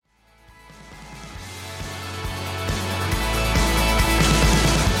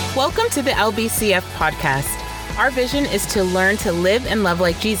Welcome to the LBCF podcast. Our vision is to learn to live and love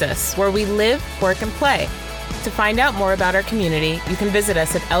like Jesus, where we live, work, and play. To find out more about our community, you can visit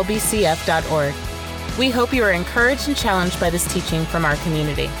us at lbcf.org. We hope you are encouraged and challenged by this teaching from our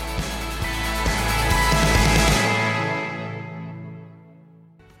community.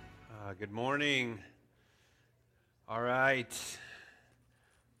 Good morning. All right.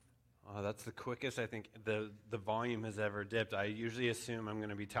 That's the quickest I think the volume has ever dipped. I usually assume I'm going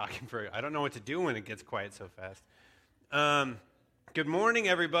to be talking for, I don't know what to do when it gets quiet so fast. Good morning,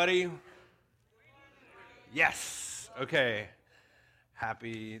 everybody. Yes. Okay.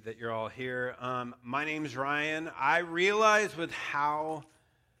 Happy that you're all here. My name's Ryan. I realize with how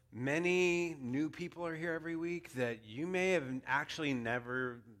many new people are here every week that you may have actually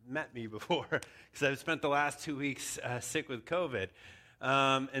never met me before because I've spent the last 2 weeks sick with COVID.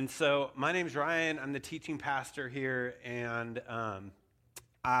 And so my name's Ryan. I'm the teaching pastor here, and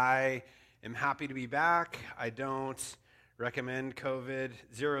I am happy to be back. I don't recommend COVID.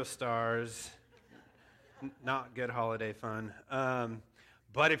 0 stars. Not good holiday fun.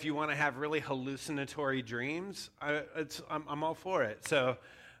 But if you want to have really hallucinatory dreams, I'm all for it. So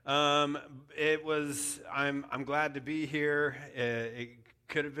I'm glad to be here. It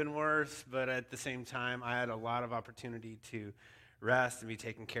could have been worse, but at the same time, I had a lot of opportunity to rest and be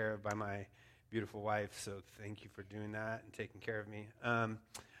taken care of by my beautiful wife. So thank you for doing that and taking care of me.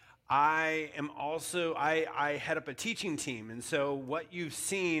 I head up a teaching team. And so what you've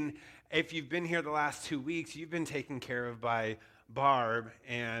seen, if you've been here the last 2 weeks, you've been taken care of by Barb.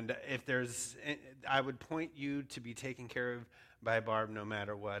 And I would point you to be taken care of by Barb no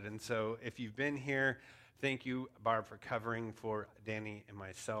matter what. And so if you've been here, thank you, Barb, for covering for Danny and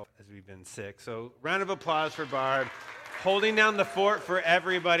myself as we've been sick. So round of applause for Barb, holding down the fort for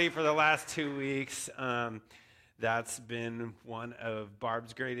everybody for the last 2 weeks. That's been one of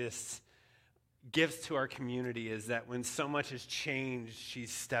Barb's greatest gifts to our community, is that when so much has changed,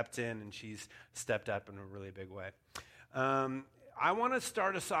 she's stepped in and she's stepped up in a really big way. I want to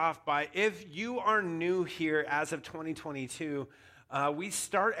start us off by, if you are new here as of 2022, we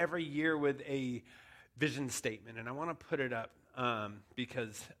start every year with a vision statement, and I want to put it up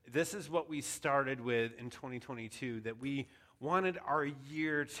because this is what we started with in 2022, that we wanted our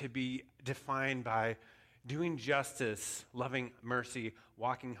year to be defined by doing justice, loving mercy,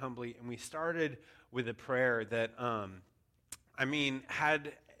 walking humbly. And we started with a prayer that,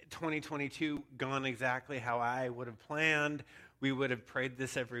 had 2022 gone exactly how I would have planned, we would have prayed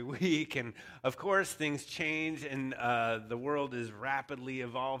this every week. And of course, things change and the world is rapidly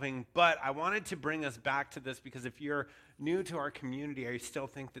evolving. But I wanted to bring us back to this because if you're new to our community, I still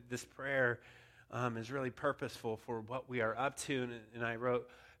think that this prayer is really purposeful for what we are up to. And I wrote,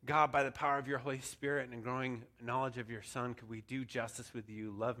 God, by the power of your Holy Spirit and growing knowledge of your Son, could we do justice with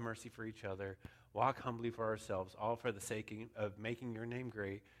you, love mercy for each other, walk humbly for ourselves, all for the sake of making your name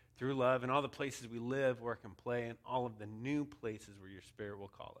great, through love and all the places we live, work, and play, and all of the new places where your Spirit will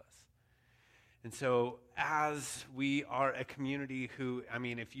call us. And so as we are a community who,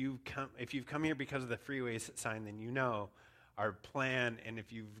 if you've come here because of the freeways sign, then you know our plan. And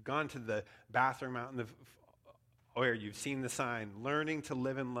if you've gone to the bathroom out in the or you've seen the sign, learning to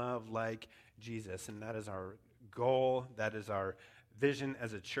live and love like Jesus. And that is our goal. That is our vision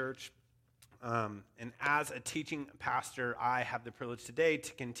as a church. And as a teaching pastor, I have the privilege today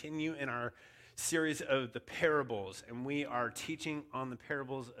to continue in our series of the parables. And we are teaching on the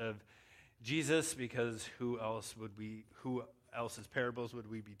parables of Jesus, because who else's parables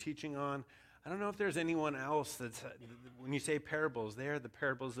would we be teaching on? I don't know if there's anyone else that's, when you say parables, they are the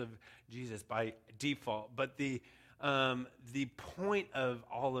parables of Jesus by default. But the point of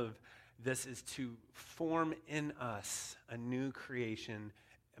all of this is to form in us a new creation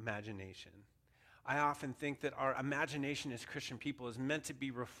imagination. I often think that our imagination as Christian people is meant to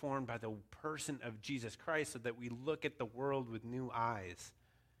be reformed by the person of Jesus Christ, so that we look at the world with new eyes,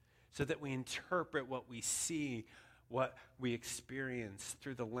 so that we interpret what we see, what we experience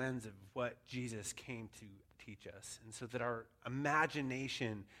through the lens of what Jesus came to teach us, and so that our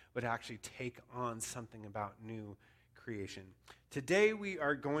imagination would actually take on something about new creation. Today we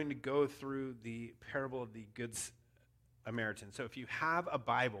are going to go through the parable of the Good Samaritan. So if you have a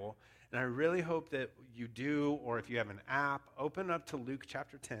Bible, and I really hope that you do, or if you have an app, open up to Luke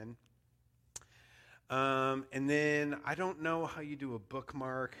chapter 10. And then I don't know how you do a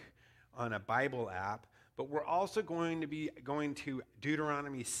bookmark on a Bible app, but we're also going to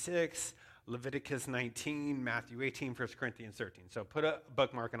Deuteronomy 6, Leviticus 19, Matthew 18, 1 Corinthians 13. So put a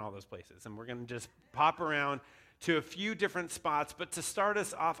bookmark in all those places, and we're going to just pop around to a few different spots. But to start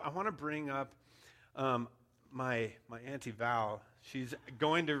us off, I want to bring up my Auntie Val. She's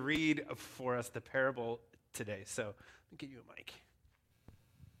going to read for us the parable today. So let me get you a mic.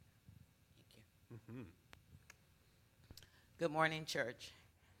 Thank you. Good morning, church.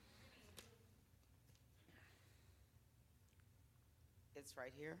 It's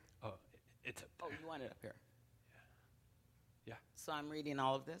right here? Oh, it's up there. Oh, you want it up here? Yeah. So I'm reading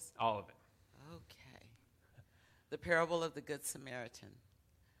all of this? All of it. Okay. The parable of the Good Samaritan.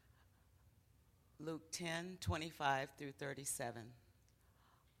 Luke 10:25 through 37.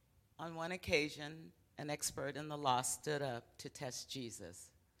 On one occasion, an expert in the law stood up to test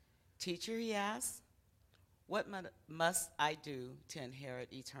Jesus. Teacher, he asked, what must I do to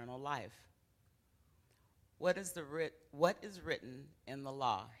inherit eternal life? What is written in the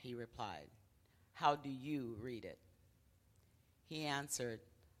law? He replied. How do you read it? He answered,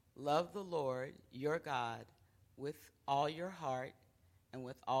 love the Lord, your God, with all your heart and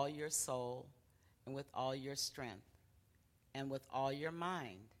with all your soul and with all your strength and with all your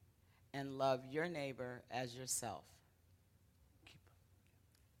mind, and love your neighbor as yourself.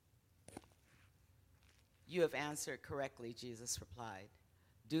 You have answered correctly, Jesus replied.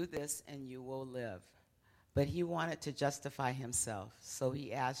 Do this and you will live. But he wanted to justify himself, so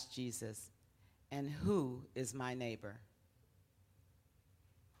he asked Jesus, and who is my neighbor?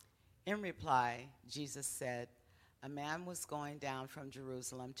 In reply, Jesus said, a man was going down from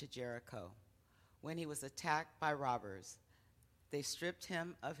Jerusalem to Jericho when he was attacked by robbers. They stripped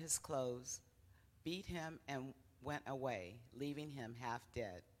him of his clothes, beat him, and went away, leaving him half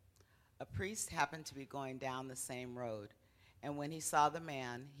dead. A priest happened to be going down the same road, and when he saw the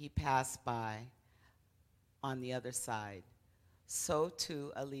man, he passed by on the other side. So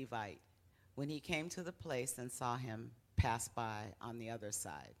too a Levite, when he came to the place and saw him, passed by on the other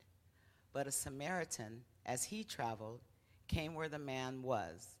side. But a Samaritan, as he traveled, came where the man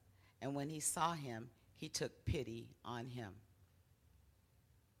was, and when he saw him, he took pity on him.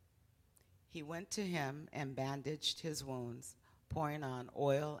 He went to him and bandaged his wounds, pouring on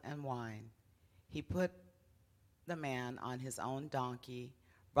oil and wine. He put the man on his own donkey,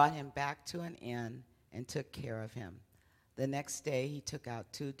 brought him back to an inn, and took care of him. The next day he took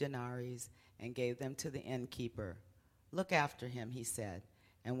out 2 denarii and gave them to the innkeeper. Look after him, he said,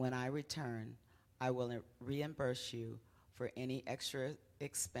 and when I return, I will reimburse you for any extra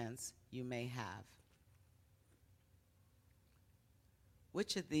expense you may have.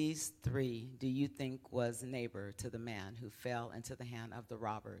 Which of these 3 do you think was neighbor to the man who fell into the hand of the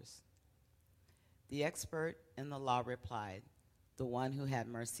robbers? The expert in the law replied, the one who had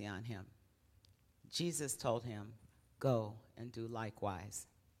mercy on him. Jesus told him, go and do likewise.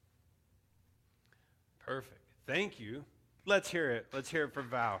 Perfect. Thank you. Let's hear it. Let's hear it for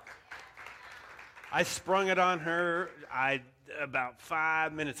Val. I sprung it on her about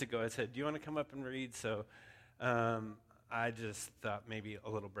 5 minutes ago. I said, do you want to come up and read? So I just thought maybe a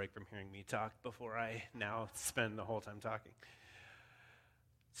little break from hearing me talk before I now spend the whole time talking.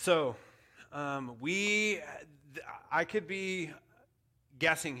 So I could be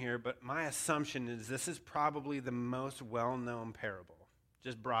guessing here, but my assumption is this is probably the most well-known parable,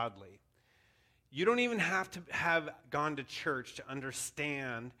 just broadly. You don't even have to have gone to church to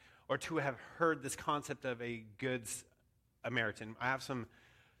understand or to have heard this concept of a good Samaritan. I have some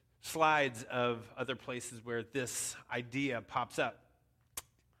slides of other places where this idea pops up.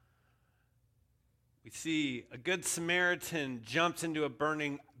 We see a good Samaritan jumps into a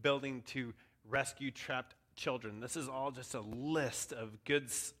burning building to rescue trapped children. This is all just a list of good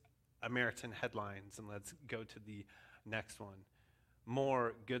Samaritan headlines, and let's go to the next one.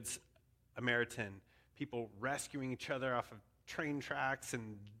 More good Samaritan, people rescuing each other off of train tracks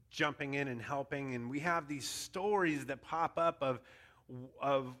and jumping in and helping, and we have these stories that pop up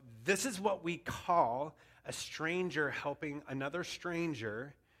of this is what we call a stranger helping another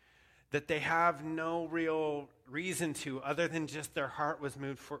stranger that they have no real reason to other than just their heart was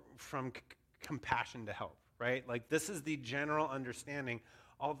moved from compassion to help, right? Like this is the general understanding.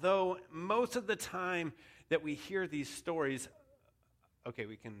 Although most of the time that we hear these stories, okay,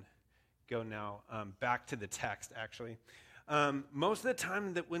 we can go now back to the text actually. Most of the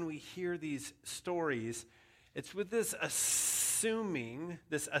time that when we hear these stories, it's with this assumption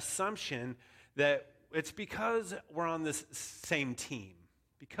that it's because we're on this same team.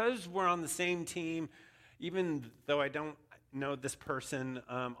 Because we're on the same team, even though I don't know this person,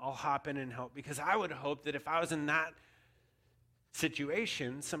 I'll hop in and help. Because I would hope that if I was in that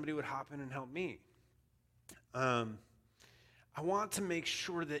situation, somebody would hop in and help me. I want to make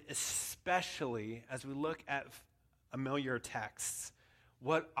sure that especially as we look at familiar texts,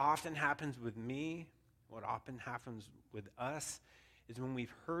 what often happens with me, what often happens with us, is when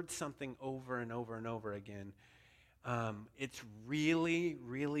we've heard something over and over and over again, it's really,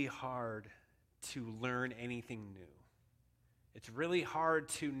 really hard to learn anything new. It's really hard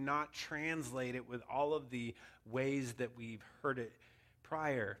to not translate it with all of the ways that we've heard it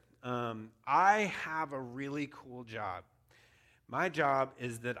prior. I have a really cool job. My job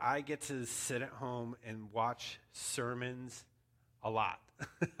is that I get to sit at home and watch sermons a lot.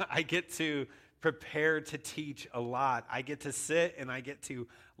 I get to prepare to teach a lot. I get to sit and I get to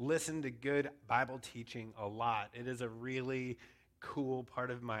listen to good Bible teaching a lot. It is a really cool part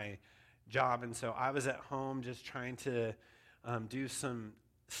of my job. And so I was at home just trying to do some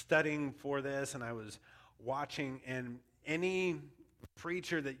studying for this, and I was watching, and any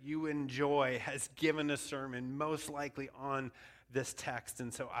preacher that you enjoy has given a sermon most likely on this text.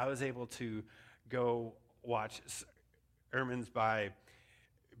 And so I was able to go watch sermons by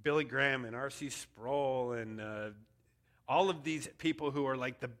Billy Graham and R.C. Sproul and all of these people who are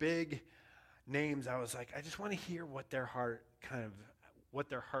like the big names. I was like, I just want to hear what their heartbeat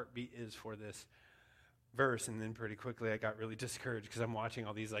is for this verse. And then pretty quickly I got really discouraged because I'm watching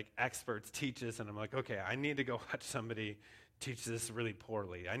all these like experts teach this, and I'm like, okay, I need to go watch somebody teach this really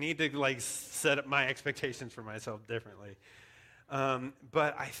poorly. I need to like set up my expectations for myself differently.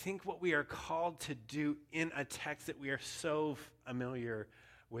 But I think what we are called to do in a text that we are so familiar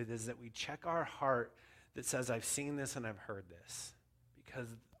with is that we check our heart that says, I've seen this and I've heard this. Because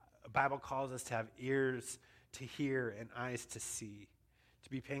the Bible calls us to have ears to hear and eyes to see, to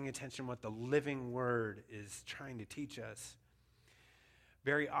be paying attention to what the living word is trying to teach us.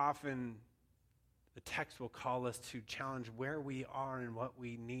 Very often, the text will call us to challenge where we are and what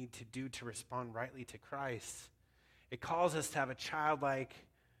we need to do to respond rightly to Christ. It calls us to have a childlike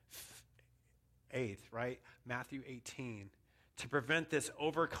faith, right? Matthew 18. To prevent this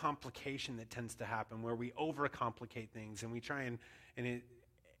overcomplication that tends to happen, where we overcomplicate things and we try and it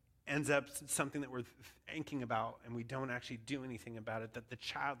ends up something that we're thinking about and we don't actually do anything about it, that the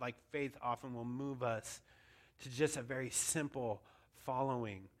childlike faith often will move us to just a very simple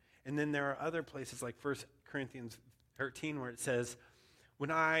following. And then there are other places like 1 Corinthians 13 where it says, when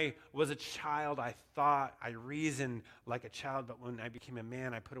I was a child, I thought, I reasoned like a child, but when I became a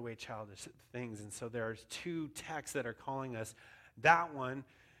man, I put away childish things. And so there are two texts that are calling us, that one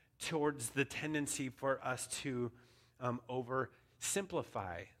towards the tendency for us to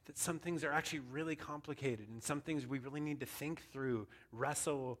oversimplify, that some things are actually really complicated, and some things we really need to think through,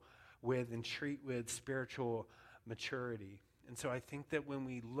 wrestle with, and treat with spiritual maturity. And so I think that when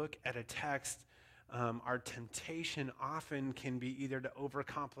we look at a text, our temptation often can be either to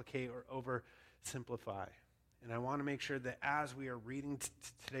overcomplicate or oversimplify. And I want to make sure that as we are reading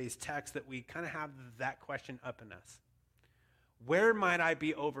today's text that we kind of have that question up in us. Where might I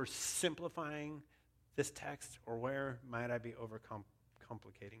be oversimplifying this text, or where might I be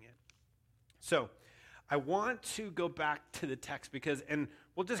overcomplicating it? So I want to go back to the text and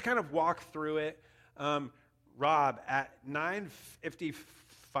we'll just kind of walk through it. Rob, at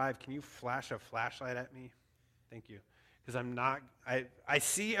 9:55, can you flash a flashlight at me? Thank you. Because I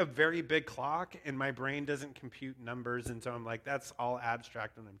see a very big clock, and my brain doesn't compute numbers, and so I'm like, that's all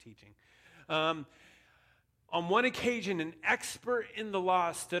abstract when I'm teaching. On one occasion, an expert in the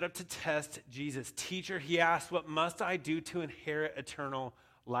law stood up to test Jesus. Teacher, he asked, what must I do to inherit eternal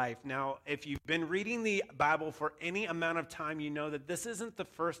life? Now, if you've been reading the Bible for any amount of time, you know that this isn't the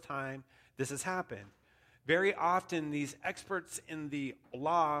first time this has happened. Very often, these experts in the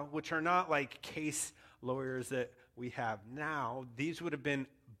law, which are not like case lawyers that we have now, these would have been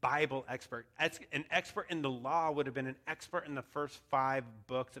Bible experts. An expert in the law would have been an expert in the first 5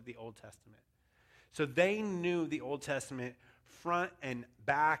 books of the Old Testament. So they knew the Old Testament front and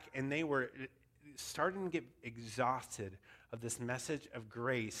back, and they were starting to get exhausted of this message of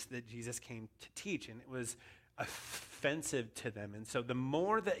grace that Jesus came to teach, and it was offensive to them. And so the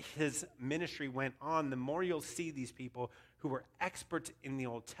more that his ministry went on, the more you'll see these people who were experts in the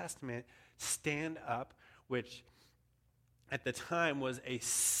Old Testament stand up, which at the time was a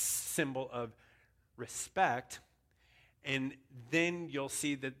symbol of respect. And then you'll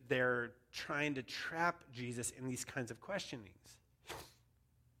see that they're trying to trap Jesus in these kinds of questionings. It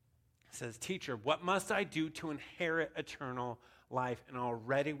says, teacher, what must I do to inherit eternal life? And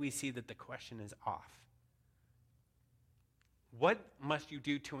already we see that the question is off. What must you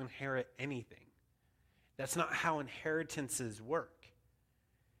do to inherit anything? That's not how inheritances work.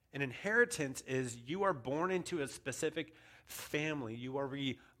 An inheritance is you are born into a specific family. You are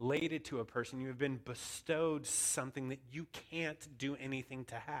related to a person. You have been bestowed something that you can't do anything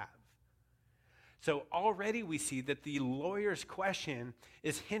to have. So already we see that the lawyer's question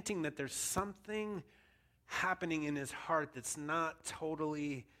is hinting that there's something happening in his heart that's not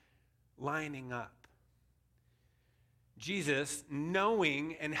totally lining up. Jesus,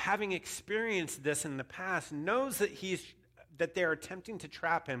 knowing and having experienced this in the past, knows that they are attempting to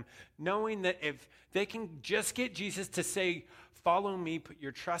trap him, knowing that if they can just get Jesus to say, follow me, put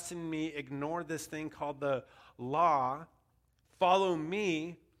your trust in me, ignore this thing called the law, follow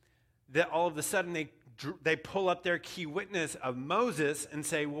me, that all of a sudden they pull up their key witness of Moses and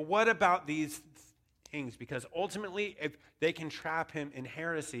say, well, what about these things? Because ultimately, if they can trap him in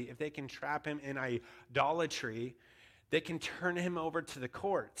heresy, if they can trap him in idolatry, they can turn him over to the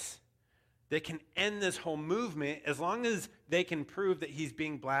courts. They can end this whole movement as long as they can prove that he's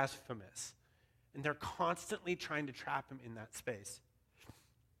being blasphemous. And they're constantly trying to trap him in that space.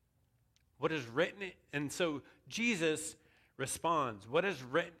 What is written, and so Jesus responds, what is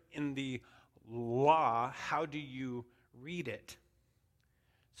written in the law, how do you read it?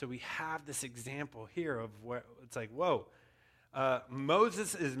 So we have this example here of where it's like, whoa,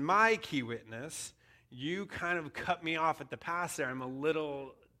 Moses is my key witness. You kind of cut me off at the pass there. I'm a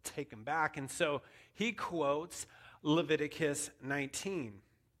little taken back. And so he quotes Leviticus 19.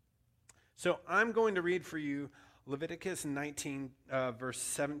 So I'm going to read for you Leviticus 19, verse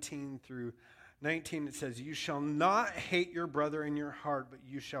 17 through 19. It says, you shall not hate your brother in your heart, but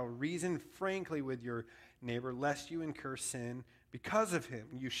you shall reason frankly with your neighbor, lest you incur sin because of him.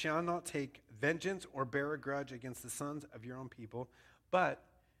 You shall not take vengeance or bear a grudge against the sons of your own people, but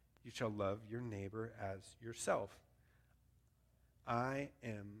you shall love your neighbor as yourself. I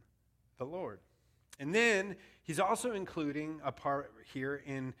am the Lord. And then he's also including a part here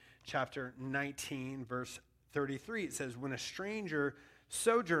in chapter 19, verse 33. It says, when a stranger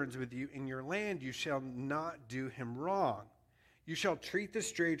sojourns with you in your land, you shall not do him wrong. You shall treat the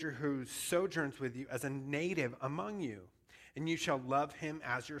stranger who sojourns with you as a native among you, and you shall love him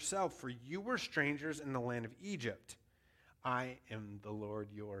as yourself, for you were strangers in the land of Egypt. I am the Lord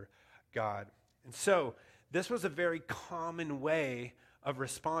your God. And so this was a very common way of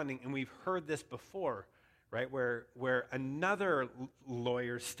responding, and we've heard this before, right? Where another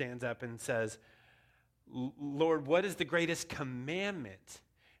lawyer stands up and says, Lord, what is the greatest commandment?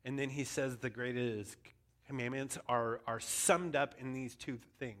 And then he says the greatest commandments are summed up in these two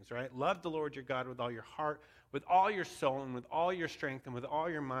things, right? Love the Lord your God with all your heart, with all your soul, and with all your strength, and with all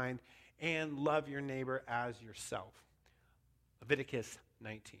your mind, and love your neighbor as yourself. Leviticus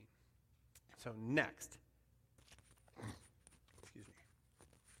 19. So next. Excuse me.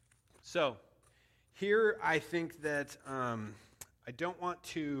 So here I think that I don't want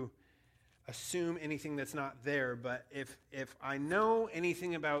to assume anything that's not there, but if I know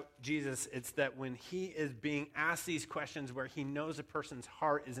anything about Jesus, it's that when he is being asked these questions where he knows a person's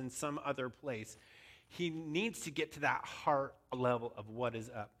heart is in some other place, he needs to get to that heart level of what is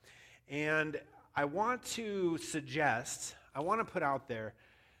up. And I want to put out there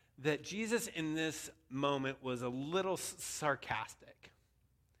that Jesus in this moment was a little sarcastic.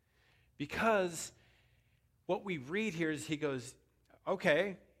 Because what we read here is he goes,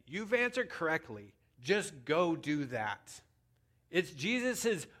 okay, you've answered correctly. Just go do that. It's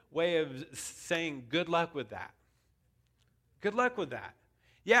Jesus' way of saying good luck with that. Good luck with that.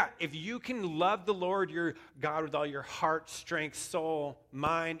 Yeah, if you can love the Lord your God with all your heart, strength, soul,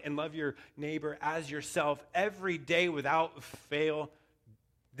 mind, and love your neighbor as yourself every day without fail,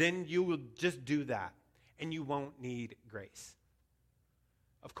 then you will just do that, and you won't need grace.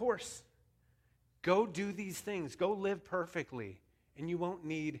 Of course, go do these things. Go live perfectly, and you won't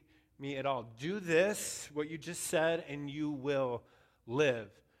need me at all. Do this, what you just said, and you will live.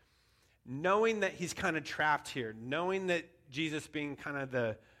 Knowing that he's kind of trapped here, knowing that Jesus being kind of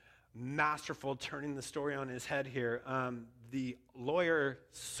the masterful, turning the story on his head here, the lawyer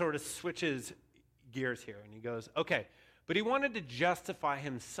sort of switches gears here, and he goes, okay, but he wanted to justify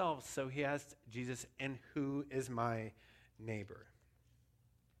himself, so he asked Jesus, and who is my neighbor?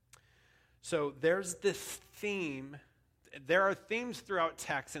 So there's this theme. There are themes throughout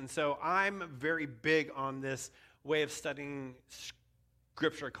text, and so I'm very big on this way of studying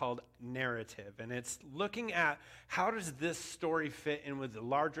Scripture called narrative, and it's looking at how does this story fit in with the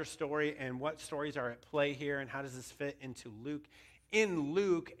larger story, and what stories are at play here, and how does this fit into Luke. In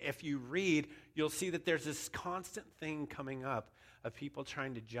Luke, if you read, you'll see that there's this constant thing coming up of people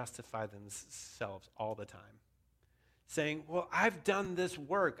trying to justify themselves all the time. Saying, well, I've done this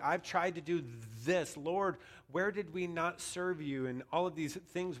work. I've tried to do this. Lord, where did we not serve you? And all of these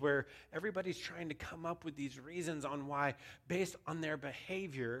things where everybody's trying to come up with these reasons on why, based on their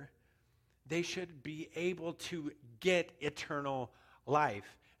behavior, they should be able to get eternal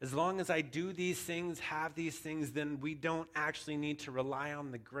life. As long as I do these things, have these things, then we don't actually need to rely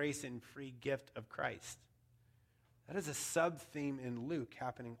on the grace and free gift of Christ. That is a sub-theme in Luke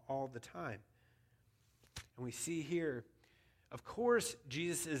happening all the time. And we see here, of course,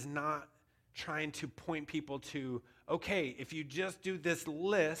 Jesus is not trying to point people to, okay, if you just do this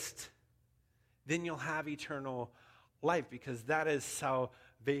list, then you'll have eternal life, because that is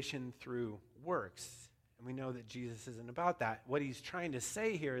salvation through works. And we know that Jesus isn't about that. What he's trying to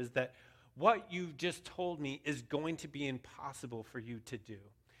say here is that what you've just told me is going to be impossible for you to do.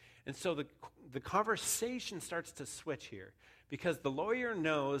 And so the conversation starts to switch here, because the lawyer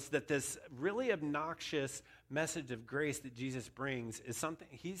knows that this really obnoxious message of grace that Jesus brings is something,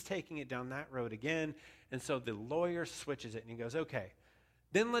 he's taking it down that road again. And so the lawyer switches it and he goes, okay,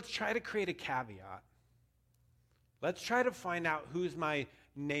 then let's try to create a caveat. Let's try to find out who's my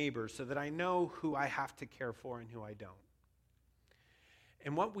neighbor so that I know who I have to care for and who I don't.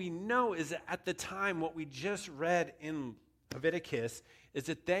 And what we know is that at the time, what we just read in Leviticus is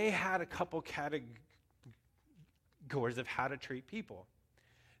that they had a couple categories of how to treat people.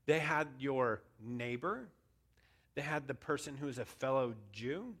 They had your neighbor. They had the person who is a fellow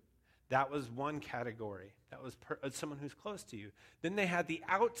Jew. That was one category. That was someone who's close to you. Then they had the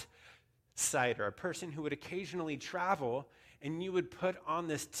outsider, a person who would occasionally travel, and you would put on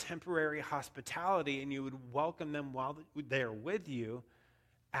this temporary hospitality, and you would welcome them while they're with you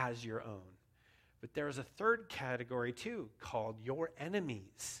as your own. But there was a third category too, called your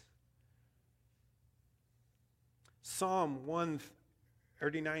enemies. Psalm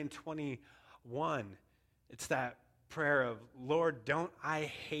 139:21. It's that prayer of, Lord, don't I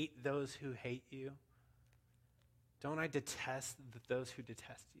hate those who hate you? Don't I detest those who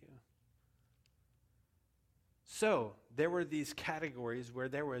detest you? So there were these categories where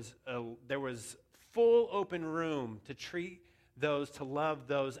there was full open room to treat those, to love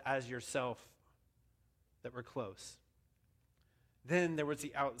those as yourself that were close. Then there was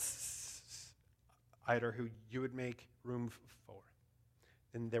the outsider who you would make room for.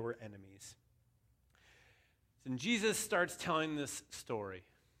 Then there were enemies. And Jesus starts telling this story.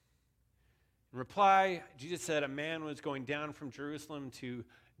 In reply, Jesus said a man was going down from Jerusalem to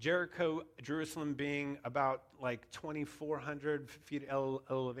Jericho, Jerusalem being about like 2,400 feet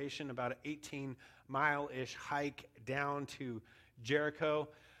elevation, about an 18-mile-ish hike down to Jericho.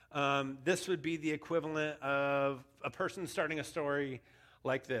 This would be the equivalent of a person starting a story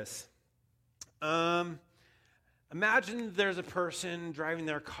like this. Imagine there's a person driving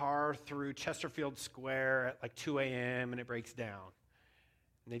their car through Chesterfield Square at like 2 a.m. and it breaks down.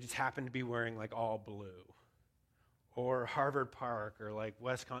 And they just happen to be wearing like all blue. Or Harvard Park, or like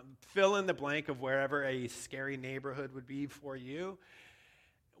Wisconsin. Fill in the blank of wherever a scary neighborhood would be for you.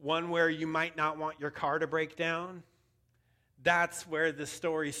 One where you might not want your car to break down. That's where the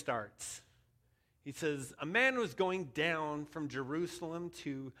story starts. He says, a man was going down from Jerusalem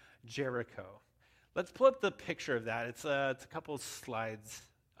to Jericho. Let's pull up the picture of that. It's a couple slides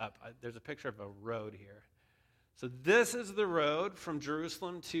up. There's a picture of a road here. So this is the road from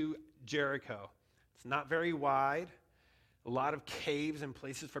Jerusalem to Jericho. It's not very wide. A lot of caves and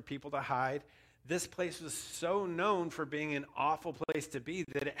places for people to hide. This place was so known for being an awful place to be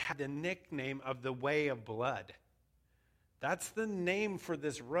that it had the nickname of the Way of Blood. That's the name for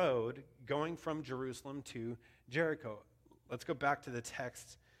this road going from Jerusalem to Jericho. Let's go back to the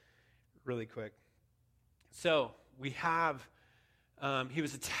text really quick. So we have, he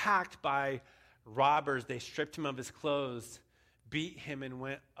was attacked by robbers. They stripped him of his clothes, beat him, and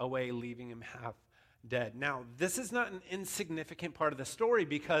went away, leaving him half dead. Now, this is not an insignificant part of the story,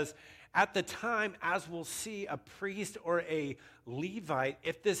 because at the time, as we'll see, a priest or a Levite,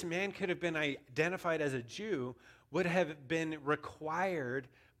 if this man could have been identified as a Jew, would have been required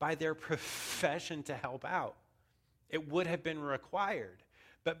by their profession to help out. It would have been required.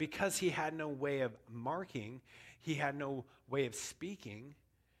 But because he had no way of marking, he had no way of speaking,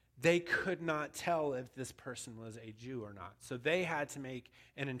 they could not tell if this person was a Jew or not. So they had to make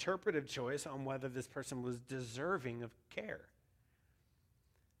an interpretive choice on whether this person was deserving of care.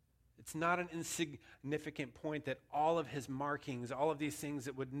 It's not an insignificant point that all of his markings, all of these things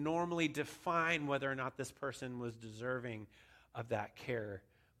that would normally define whether or not this person was deserving of that care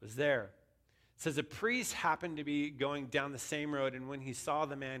was there. It says a priest happened to be going down the same road, and when he saw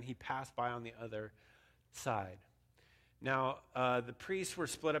the man, he passed by on the other side. Now, the priests were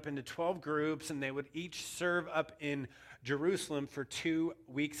split up into 12 groups, and they would each serve up in Jerusalem for 2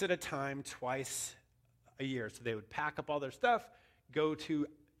 weeks at a time, twice a year. So they would pack up all their stuff, go to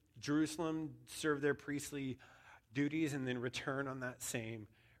Jerusalem, serve their priestly duties, and then return on that same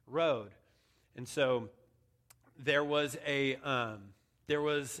road. And so there was a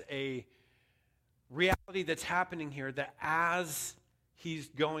reality that's happening here, that as he's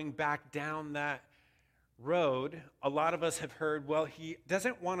going back down that road, a lot of us have heard, well, he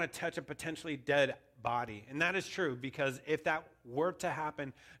doesn't want to touch a potentially dead body. And that is true, because if that were to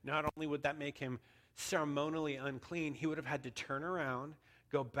happen, not only would that make him ceremonially unclean, he would have had to turn around,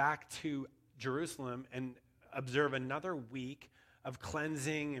 go back to Jerusalem, and observe another week of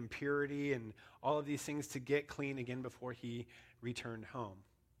cleansing and purity and all of these things to get clean again before he returned home.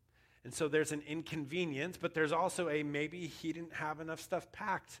 And so there's an inconvenience, but there's also maybe he didn't have enough stuff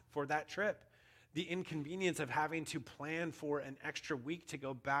packed for that trip. The inconvenience of having to plan for an extra week to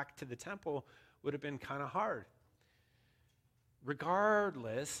go back to the temple would have been kind of hard.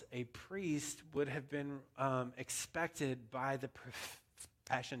 Regardless, a priest would have been expected by the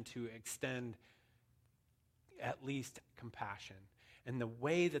profession to extend at least compassion. And the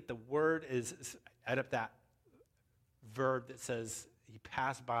way that the word is, out of that verb that says he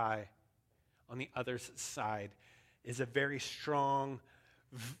passed by on the other side, is a very strong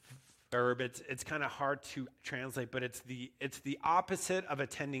verb. It's kind of hard to translate, but it's the opposite of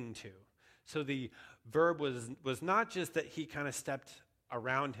attending to. So the verb was not just that he kind of stepped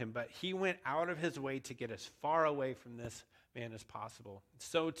around him, but he went out of his way to get as far away from this man as possible.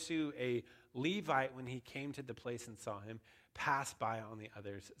 So too, a Levite, when he came to the place and saw him, passed by on the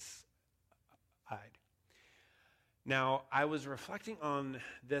other side. Now, I was reflecting on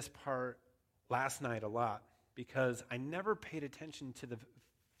this part last night a lot, because I never paid attention to the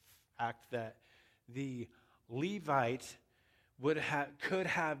fact that the Levite could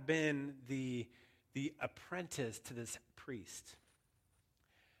have been the apprentice to this priest.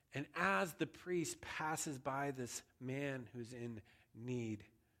 And as the priest passes by this man who's in need,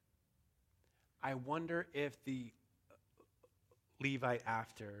 I wonder if the Levite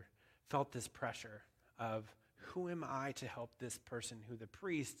after felt this pressure of, who am I to help this person who the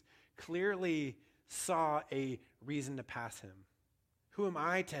priest clearly saw a reason to pass him? Who am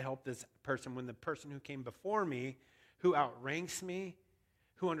I to help this person when the person who came before me, who outranks me,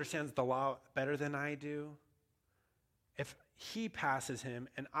 who understands the law better than I do, if he passes him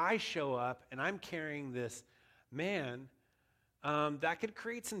and I show up and I'm carrying this man, that could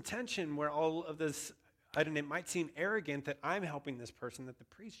create some tension where all of this, it might seem arrogant that I'm helping this person that the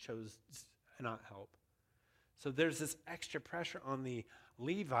priest chose to not help. So there's this extra pressure on the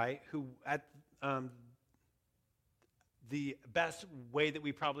Levite, who at the best way that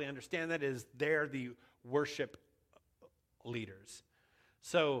we probably understand that is they're the worship leaders.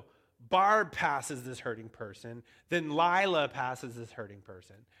 So Barb passes this hurting person, then Lila passes this hurting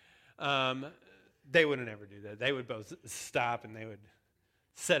person. They wouldn't ever do that. They would both stop and they would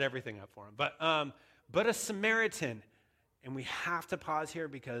set everything up for him. But a Samaritan, and we have to pause here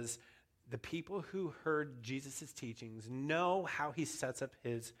because the people who heard Jesus' teachings know how he sets up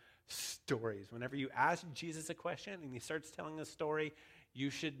his stories. Whenever you ask Jesus a question and he starts telling a story, you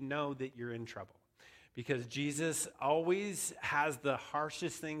should know that you're in trouble. Because Jesus always has the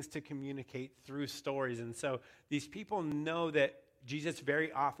harshest things to communicate through stories. And so these people know that Jesus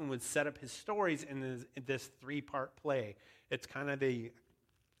very often would set up his stories in this three-part play. It's kind of a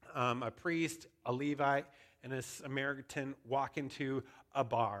priest, a Levite, and a Samaritan walk into a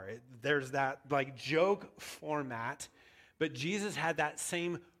bar. There's that joke format, but Jesus had that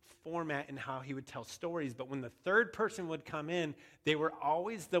same format in how he would tell stories. But when the third person would come in, they were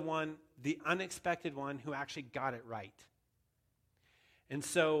always the unexpected one who actually got it right. And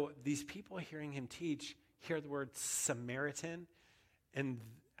so these people hearing him teach hear the word Samaritan, and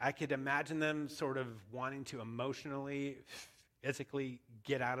I could imagine them sort of wanting to emotionally, physically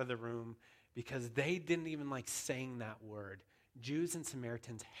get out of the room because they didn't even like saying that word. Jews and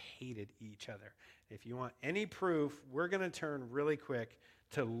Samaritans hated each other. If you want any proof, we're going to turn really quick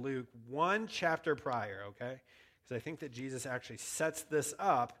to Luke 1 chapter prior, okay? Because I think that Jesus actually sets this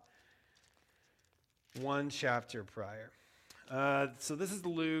up 1 chapter prior. So this is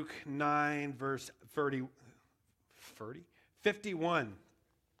Luke 9, verse 51. It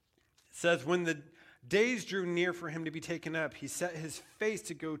says, when the days drew near for him to be taken up, he set his face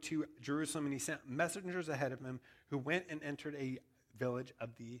to go to Jerusalem, and he sent messengers ahead of him who went and entered a village of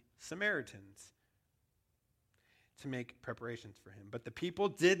the Samaritans to make preparations for him. But the people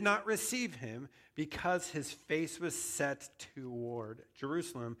did not receive him because his face was set toward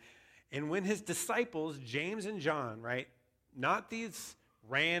Jerusalem. And when his disciples, James and John, right, not these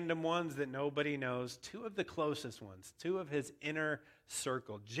random ones that nobody knows, two of the closest ones, two of his inner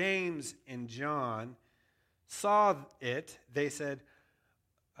circle, James and John, saw it, they said,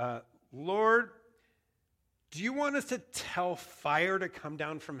 Lord, do you want us to tell fire to come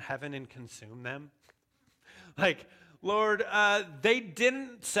down from heaven and consume them? Lord, they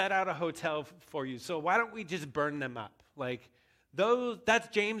didn't set out a hotel for you, so why don't we just burn them up? That's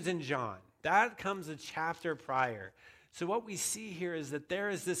James and John. That comes a chapter prior. So what we see here is that there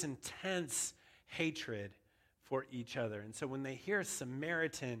is this intense hatred for each other. And so when they hear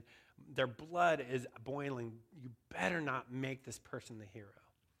Samaritan, their blood is boiling. You better not make this person the hero.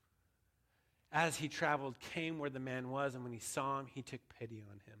 As he traveled, came where the man was, and when he saw him, he took pity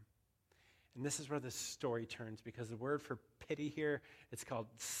on him. And this is where the story turns, because the word for pity here, it's called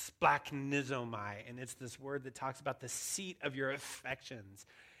splachnizomai, and it's this word that talks about the seat of your affections.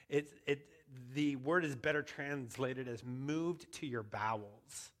 The word is better translated as moved to your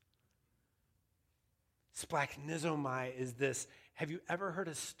bowels. Splachnizomai is this. Have you ever heard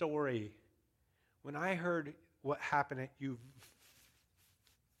a story? When I heard what happened at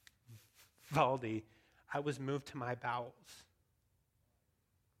Uvalde, I was moved to my bowels.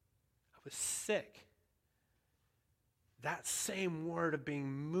 I was sick. That same word of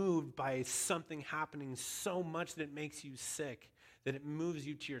being moved by something happening so much that it makes you sick, that it moves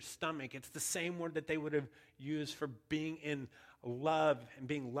you to your stomach. It's the same word that they would have used for being in love and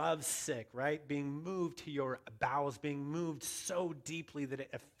being love sick, right? Being moved to your bowels, being moved so deeply that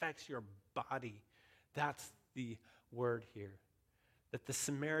it affects your body. That's the word here. That the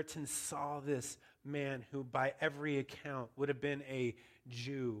Samaritans saw this man who by every account would have been a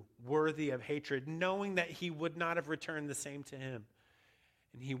Jew worthy of hatred, knowing that he would not have returned the same to him.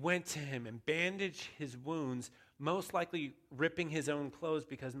 And he went to him and bandaged his wounds, most likely ripping his own clothes,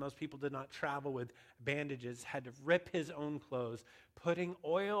 because most people did not travel with bandages, had to rip his own clothes, putting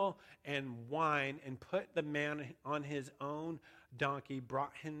oil and wine, and put the man on his own donkey,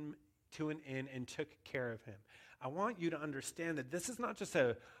 brought him to an inn, and took care of him. I want you to understand that this is not just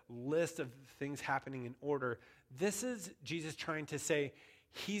a list of things happening in order. This is Jesus trying to say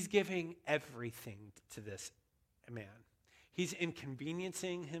he's giving everything to this man. He's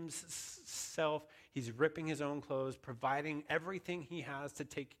inconveniencing himself. He's ripping his own clothes, providing everything he has to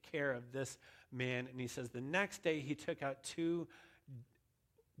take care of this man. And he says the next day he took out 2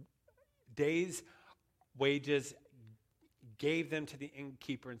 days' wages, gave them to the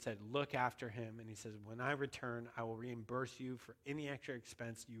innkeeper, and said, look after him. And he says, when I return, I will reimburse you for any extra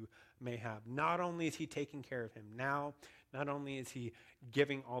expense you may have. Not only is he taking care of him now, not only is he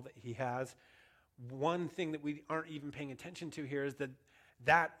giving all that he has, one thing that we aren't even paying attention to here is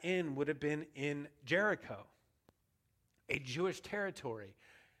that inn would have been in Jericho, a Jewish territory.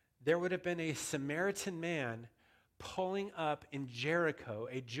 There would have been a Samaritan man pulling up in Jericho,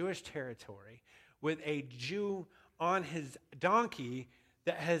 a Jewish territory, with a Jew on his donkey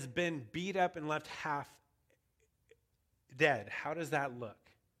that has been beat up and left half dead. How does that look?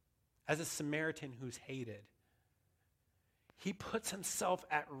 As a Samaritan who's hated, he puts himself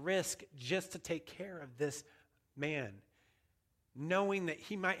at risk just to take care of this man, knowing that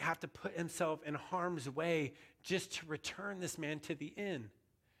he might have to put himself in harm's way just to return this man to the inn.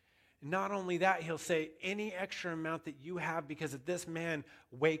 Not only that, he'll say any extra amount that you have, because if this man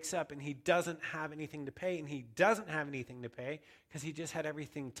wakes up and he doesn't have anything to pay, and he doesn't have anything to pay because he just had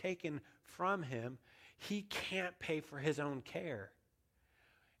everything taken from him, he can't pay for his own care.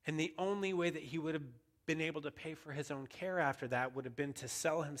 And the only way that he would have been able to pay for his own care after that would have been to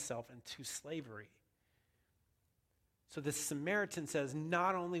sell himself into slavery. So the Samaritan says,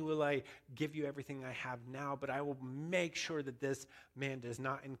 not only will I give you everything I have now, but I will make sure that this man does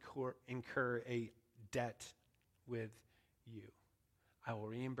not incur a debt with you. I will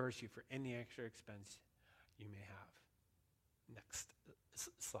reimburse you for any extra expense you may have. Next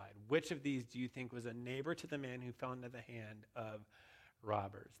slide. Which of these do you think was a neighbor to the man who fell into the hand of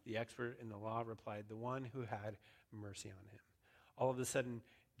robbers? The expert in the law replied, the one who had mercy on him. All of a sudden,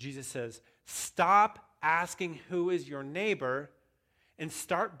 Jesus says, stop asking who is your neighbor and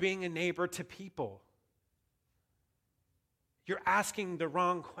start being a neighbor to people. You're asking the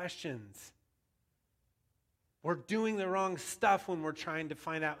wrong questions. We're doing the wrong stuff when we're trying to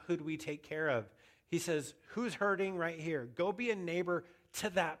find out who do we take care of. He says, who's hurting right here? Go be a neighbor to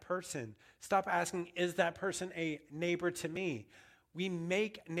that person. Stop asking, is that person a neighbor to me? We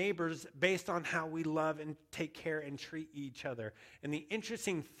make neighbors based on how we love and take care and treat each other. And the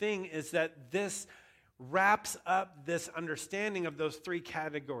interesting thing is that this wraps up this understanding of those 3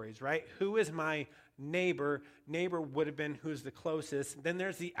 categories, right? Who is my neighbor? Neighbor would have been who's the closest. Then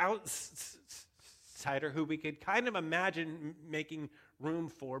there's the outsider, who we could kind of imagine making room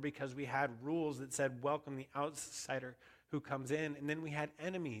for because we had rules that said, welcome the outsider who comes in. And then we had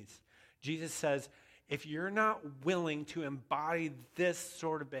enemies. Jesus says, if you're not willing to embody this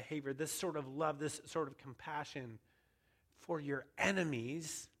sort of behavior, this sort of love, this sort of compassion for your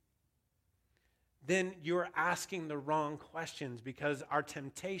enemies, then you're asking the wrong questions, because our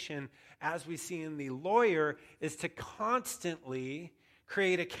temptation, as we see in the lawyer, is to constantly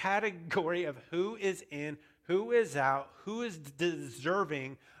create a category of who is in, who is out, who is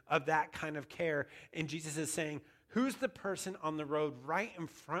deserving of that kind of care. And Jesus is saying, who's the person on the road right in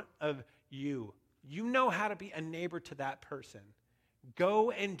front of you? You know how to be a neighbor to that person.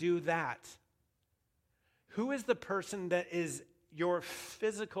 Go and do that. Who is the person that is your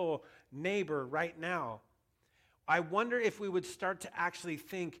physical neighbor right now? I wonder if we would start to actually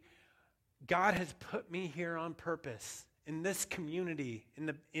think, God has put me here on purpose in this community,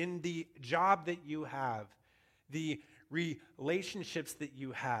 in the job that you have, the relationships that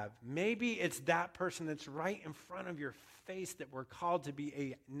you have. Maybe it's that person that's right in front of your face that we're called to be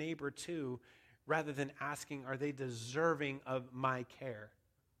a neighbor to, rather than asking, are they deserving of my care?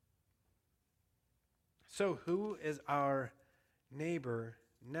 So who is our neighbor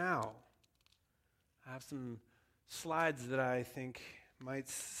now? I have some slides that I think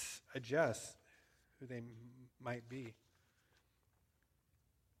might adjust who they might be.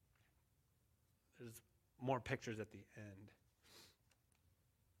 There's more pictures at the end.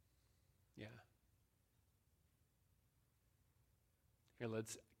 Yeah. Here,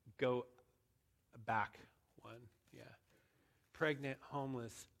 let's go back one. Yeah. Pregnant,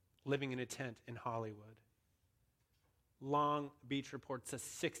 homeless, living in a tent in Hollywood. Long Beach reports a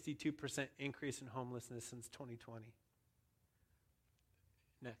 62% increase in homelessness since 2020.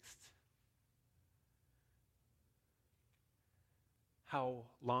 Next. How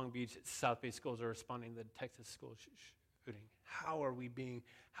Long Beach South Bay schools are responding to the Texas school shooting. How are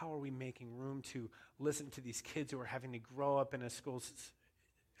we making room to listen to these kids who are having to grow up in a school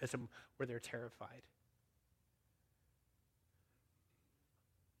system where they're terrified?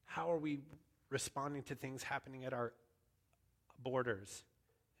 How are we responding to things happening at our borders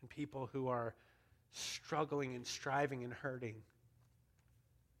and people who are struggling and striving and hurting?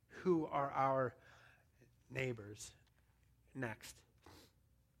 Who are our neighbors? Next.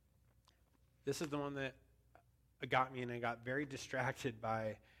 This is the one that got me, and I got very distracted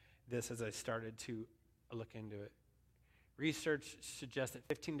by this as I started to look into it. Research suggests that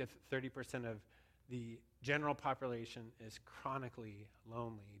 15 to 30% of the general population is chronically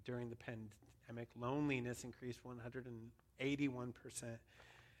lonely. During the pandemic, loneliness increased 181%. And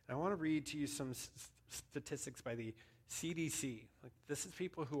I want to read to you some statistics by the CDC. This is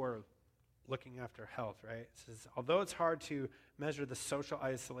people who are looking after health, right? It says, although it's hard to measure the social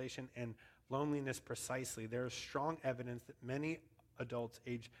isolation and loneliness precisely, there is strong evidence that many adults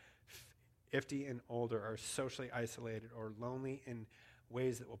age 50 and older are socially isolated or lonely in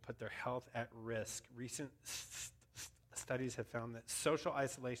ways that will put their health at risk. Recent studies have found that social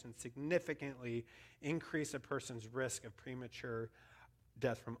isolation significantly increases a person's risk of premature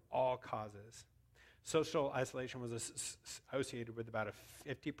death from all causes. Social isolation was associated with about a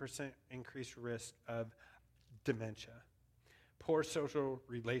 50% increased risk of dementia. Poor social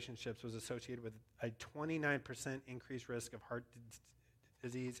relationships was associated with a 29% increased risk of heart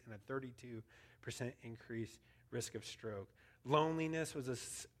disease and a 32% increased risk of stroke. Loneliness was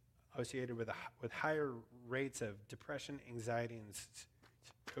associated with higher rates of depression, anxiety, and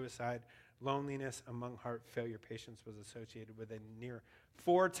suicide. Loneliness among heart failure patients was associated with a near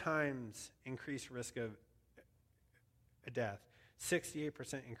 4 times increased risk of death,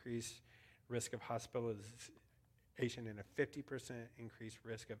 68% increased risk of hospitalization, and a 50% increased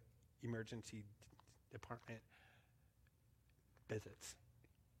risk of emergency department visits.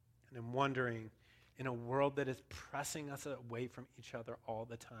 And I'm wondering, in a world that is pressing us away from each other all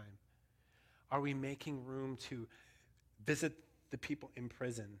the time, are we making room to visit the people in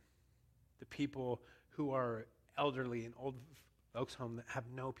prison, the people who are elderly in old folks' home that have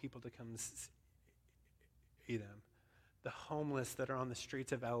no people to come see them, the homeless that are on the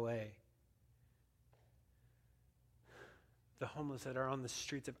streets of LA, the homeless that are on the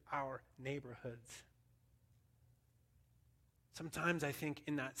streets of our neighborhoods? Sometimes I think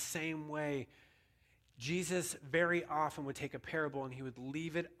in that same way, Jesus very often would take a parable and he would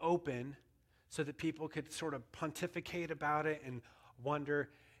leave it open so that people could sort of pontificate about it and wonder.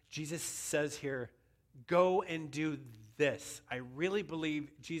 Jesus says here, go and do this. I really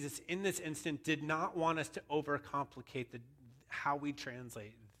believe Jesus in this instant did not want us to overcomplicate how we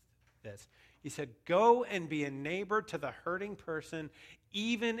translate this. He said, go and be a neighbor to the hurting person,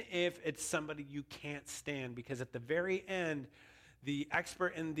 even if it's somebody you can't stand. Because at the very end, the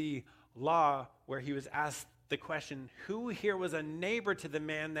expert in the law, where he was asked the question, who here was a neighbor to the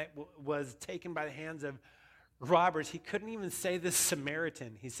man that was taken by the hands of robbers? He couldn't even say the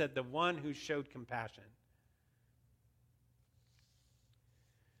Samaritan. He said the one who showed compassion.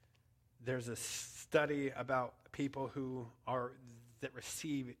 There's a study about people who are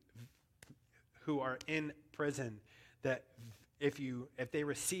in prison that if they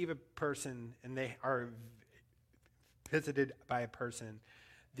receive a person and they are visited by a person,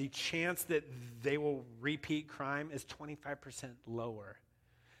 the chance that they will repeat crime is 25% lower.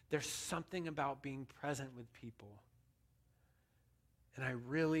 There's something about being present with people. And I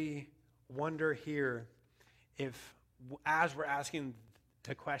really wonder here if, as we're asking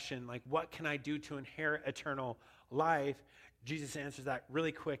the question, like, what can I do to inherit eternal life? Jesus answers that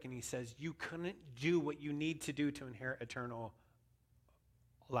really quick, and he says, you couldn't do what you need to do to inherit eternal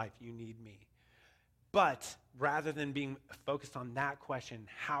life. You need me. But rather than being focused on that question,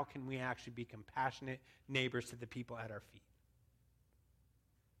 how can we actually be compassionate neighbors to the people at our feet?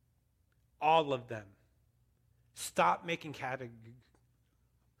 All of them. Stop making categories.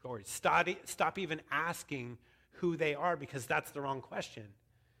 Stop even asking who they are, because that's the wrong question.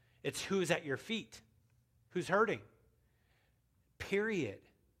 It's who's at your feet, who's hurting. Period.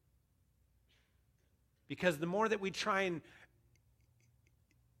 Because the more that we try and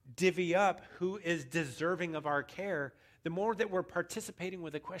divvy up who is deserving of our care, the more that we're participating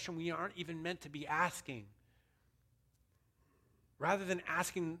with a question we aren't even meant to be asking. Rather than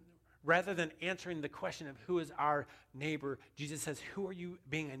answering the question of who is our neighbor, Jesus says, who are you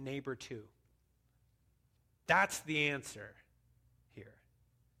being a neighbor to? That's the answer here.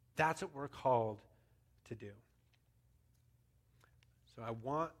 That's what we're called to do. So I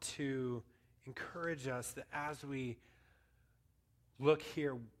want to encourage us that as we look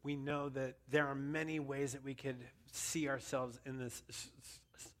here, we know that there are many ways that we could see ourselves in this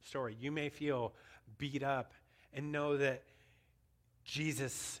story. You may feel beat up and know that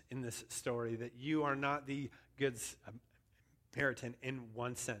Jesus in this story, that you are not the good Samaritan in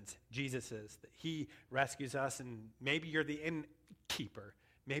one sense. Jesus is. That he rescues us, and maybe you're the innkeeper.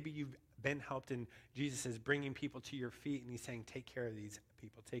 Maybe you've been helped, and Jesus is bringing people to your feet, and he's saying, take care of these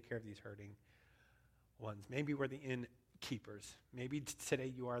people. Take care of these hurting ones. Maybe we're the innkeepers. Maybe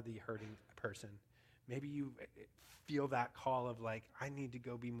today you are the hurting person. Maybe you feel that call of like, I need to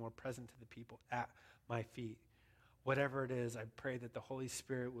go be more present to the people at my feet. Whatever it is, I pray that the Holy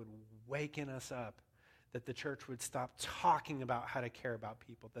Spirit would waken us up, that the church would stop talking about how to care about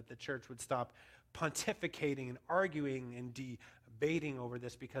people, that the church would stop pontificating and arguing and debating over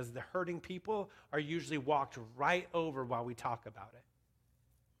this, because the hurting people are usually walked right over while we talk about it.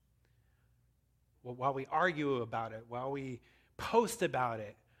 Well, while we argue about it, while we post about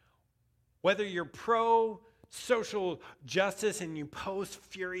it, whether you're pro-social justice and you post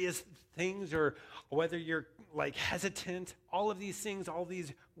furious things, or whether you're like hesitant, all of these things, all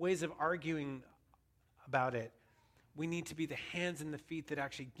these ways of arguing about it, we need to be the hands and the feet that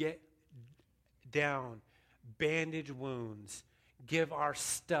actually get down, bandage wounds, give our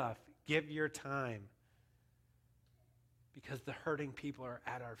stuff, give your time, because the hurting people are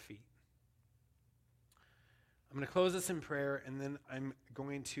at our feet. I'm going to close this in prayer, and then I'm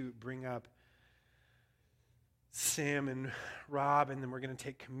going to bring up Sam and Rob, and then we're going to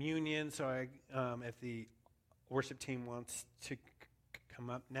take communion. So if the worship team wants to come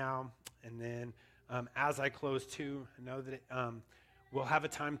up now, and then as I close too, know that we'll have a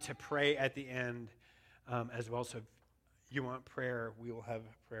time to pray at the end as well. So if you want prayer, we will have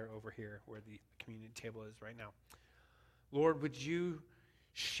prayer over here where the communion table is right now. Lord, would you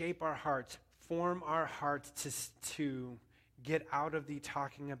shape our hearts, form our hearts to get out of the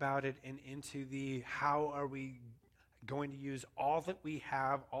talking about it and into the how are we going to use all that we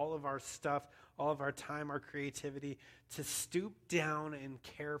have, all of our stuff, all of our time, our creativity, to stoop down and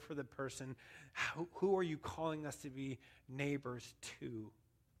care for the person. Who are you calling us to be neighbors to?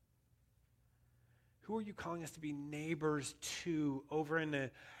 Who are you calling us to be neighbors to over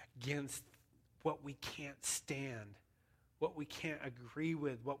and against what we can't stand, what we can't agree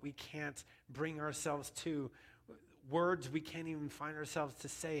with, what we can't bring ourselves to, words we can't even find ourselves to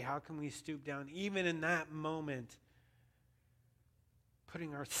say? How can we stoop down, even in that moment,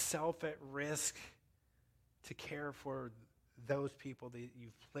 putting ourselves at risk to care for those people that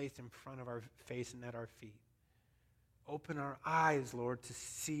you've placed in front of our face and at our feet? Open our eyes, Lord, to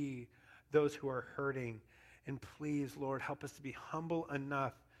see those who are hurting. And please, Lord, help us to be humble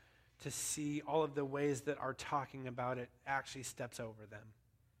enough to see all of the ways that our talking about it actually steps over them.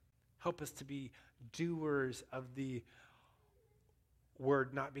 Help us to be doers of the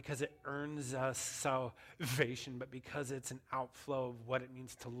word, not because it earns us salvation, but because it's an outflow of what it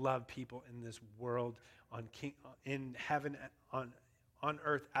means to love people in this world, in heaven, on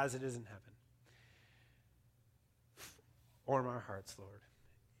earth as it is in heaven. Warm our hearts, Lord.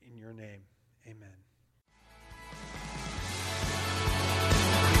 In your name, amen.